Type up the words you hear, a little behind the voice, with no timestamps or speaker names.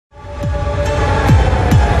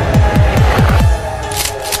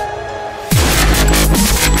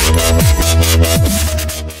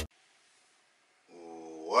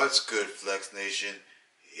Nation.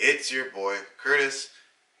 It's your boy Curtis,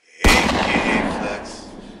 aka Flex.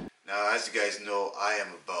 Now, as you guys know, I am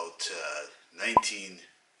about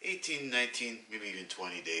 18, 19, maybe even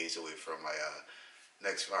 20 days away from my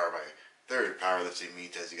my third powerlifting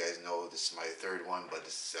meet. As you guys know, this is my third one, but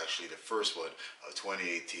this is actually the first one of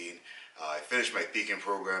 2018. I finished my peaking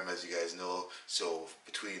program, as you guys know, so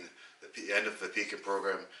between the end of the peaking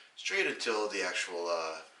program straight until the actual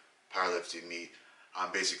powerlifting meet, I'm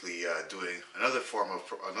basically doing another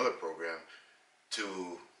program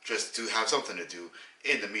to just to have something to do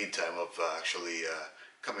in the meantime of actually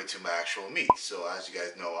coming to my actual meet. So as you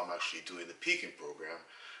guys know, I'm actually doing the peaking program.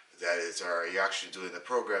 That is, you're actually doing the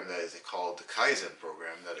program that is called the Kizen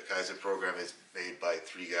program. Now, the Kizen program is made by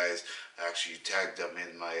 3 guys. I actually tagged them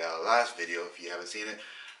in my last video. If you haven't seen it,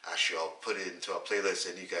 actually I'll put it into a playlist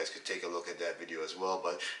and you guys could take a look at that video as well.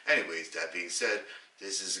 But anyways, that being said,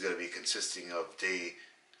 this is going to be consisting of day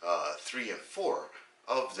 3 and 4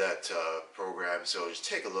 of that program. So just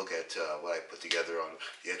take a look at what I put together on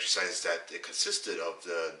the exercises that it consisted of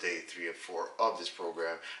the day 3 and 4 of this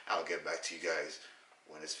program. I'll get back to you guys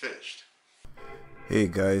when it's finished. Hey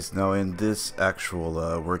guys, now in this actual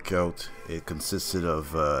workout, it consisted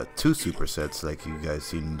of 2 supersets like you guys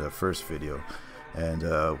seen in the first video. And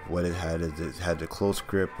what it had is it had the close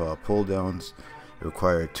grip pull downs. It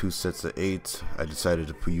required 2 sets of 8. I decided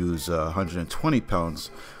to use 120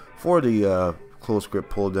 pounds for the close grip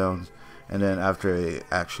pull downs. And then after I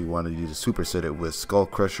actually wanted to use a superset it with skull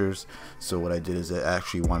crushers, so what I did is I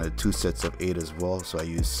actually wanted 2 sets of 8 as well, so I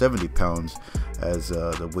used 70 pounds as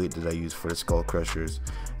the weight that I used for the skull crushers.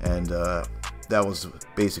 And that was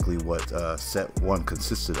basically what set 1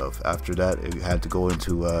 consisted of. After that, it had to go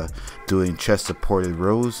into doing chest supported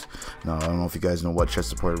rows. Now, I don't know if you guys know what chest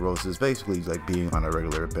supported rows is. Basically like being on a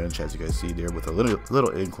regular bench, as you guys see there, with a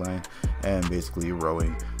little incline, and basically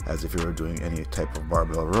rowing as if you were doing any type of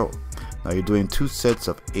barbell row. Now you're doing 2 sets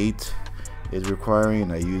of 8 is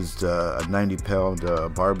requiring. I used a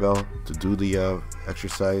 90-pound barbell to do the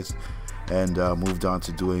exercise, and moved on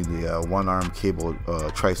to doing the 1-arm cable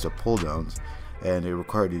tricep pull downs, and it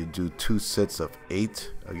required you to do 2 sets of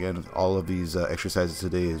 8. Again, all of these exercises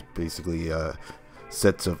today is basically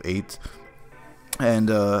sets of 8,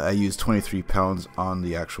 and I used 23 pounds on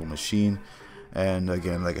the actual machine, and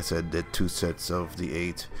again, like I said, did 2 sets of the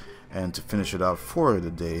 8. And to finish it out for the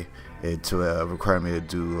day, it required me to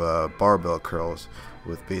do barbell curls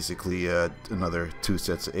with basically another 2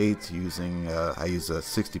 sets of 8 using I used a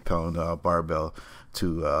 60-pound barbell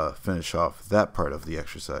to finish off that part of the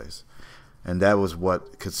exercise. And that was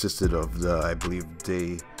what consisted of the, I believe,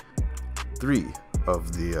 day 3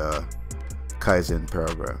 of the Kaizen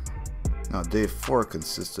program. Now, day 4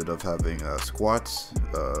 consisted of having squats.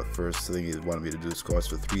 First thing it wanted me to do squats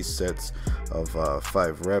with 3 sets of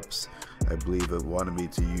 5 reps. I believe it wanted me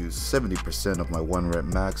to use 70% of my 1 rep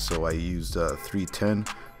max, so I used 310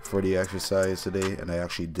 for the exercise today, and I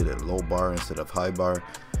actually did it low bar instead of high bar.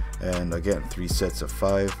 And again, 3 sets of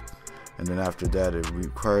 5. And then after that, it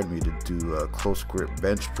required me to do a close grip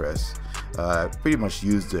bench press. I pretty much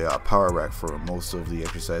used the power rack for most of the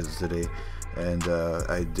exercises today. And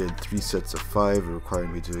I did 3 sets of 5. It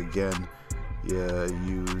required me to again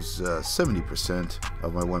use 70%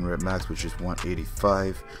 of my 1 rep max, which is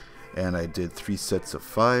 185, and I did 3 sets of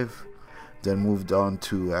 5. Then moved on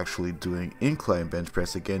to actually doing incline bench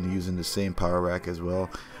press, again using the same power rack as well,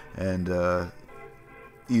 and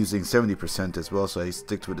using 70% as well, so I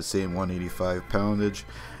sticked with the same 185 poundage,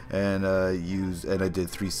 and I did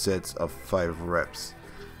 3 sets of 5 reps.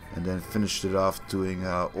 And then finished it off doing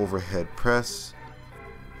overhead press,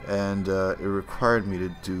 and it required me to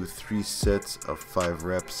do 3 sets of 5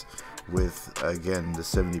 reps with, again, the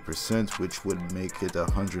 70%, which would make it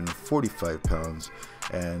 145 pounds.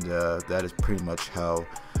 And that is pretty much how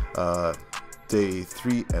day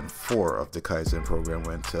 3 and 4 of the Kaizen program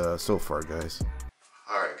went so far, guys.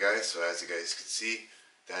 Alright guys, so as you guys can see,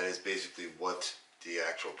 that is basically what the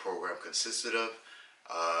actual program consisted of.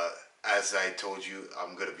 As I told you,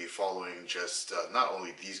 I'm going to be following just not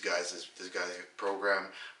only this guy's program,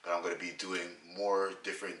 but I'm going to be doing more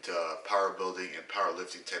different power building and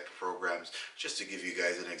powerlifting type of programs, just to give you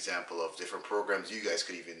guys an example of different programs you guys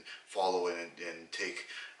could even follow and take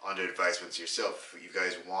under advisements yourself. If you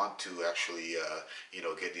guys want to actually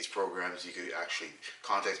get these programs, you could actually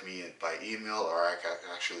contact me by email, or I can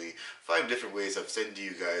actually find different ways of sending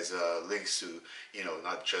you guys links to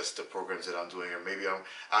not just the programs that I'm doing, or maybe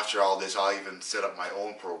after all this I'll even set up my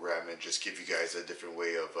own program and just give you guys a different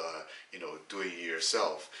way of doing it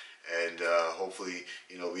yourself. And hopefully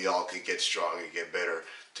we all could get strong and get better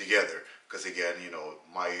together, because again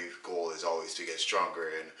my goal is always to get stronger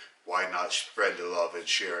and why not spread the love and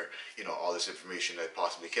share, all this information that I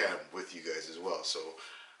possibly can with you guys as well. So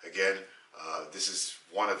again, this is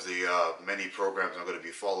one of the many programs I'm going to be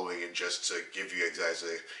following, and just to give you guys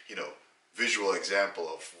a, visual example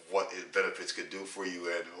of what benefits could do for you,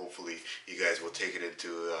 and hopefully you guys will take it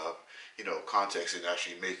into, context and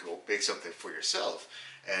actually make something for yourself,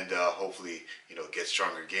 and hopefully, get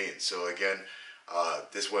stronger gains. So again,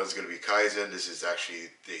 this one's going to be Kizen. This is actually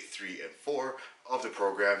day 3 and 4 of the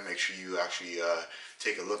program. Make sure you actually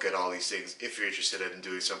take a look at all these things if you're interested in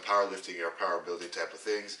doing some powerlifting or power building type of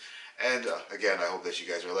things. And again, I hope that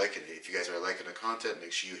you guys are liking it. If you guys are liking the content,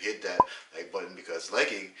 make sure you hit that like button, because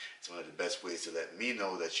liking is one of the best ways to let me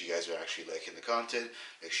know that you guys are actually liking the content.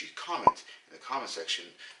 Make sure you comment in the comment section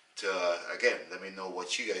to, again, let me know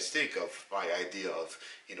what you guys think of my idea of,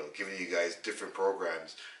 giving you guys different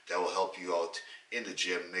programs that will help you out in the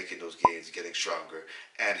gym, making those gains, getting stronger,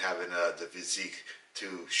 and having the physique to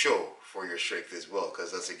show for your strength as well.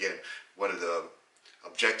 Because that's, again, one of the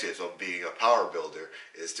objectives of being a power builder,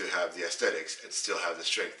 is to have the aesthetics and still have the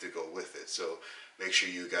strength to go with it. So make sure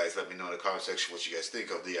you guys let me know in the comment section what you guys think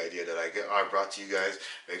of the idea that I brought to you guys.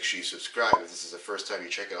 Make sure you subscribe if this is the first time you're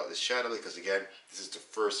checking out this channel, because again, this is the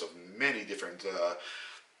first of many different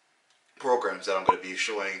programs that I'm going to be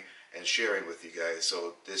showing and sharing with you guys.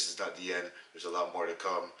 So this is not the end. There's a lot more to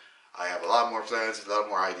come. I have a lot more plans, a lot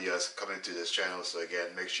more ideas coming to this channel. So again,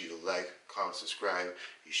 make sure you like, comment, subscribe,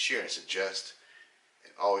 you share and suggest.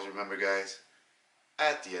 And always remember, guys,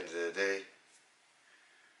 at the end of the day,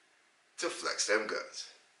 to flex them guns.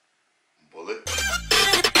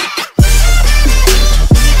 Bullet.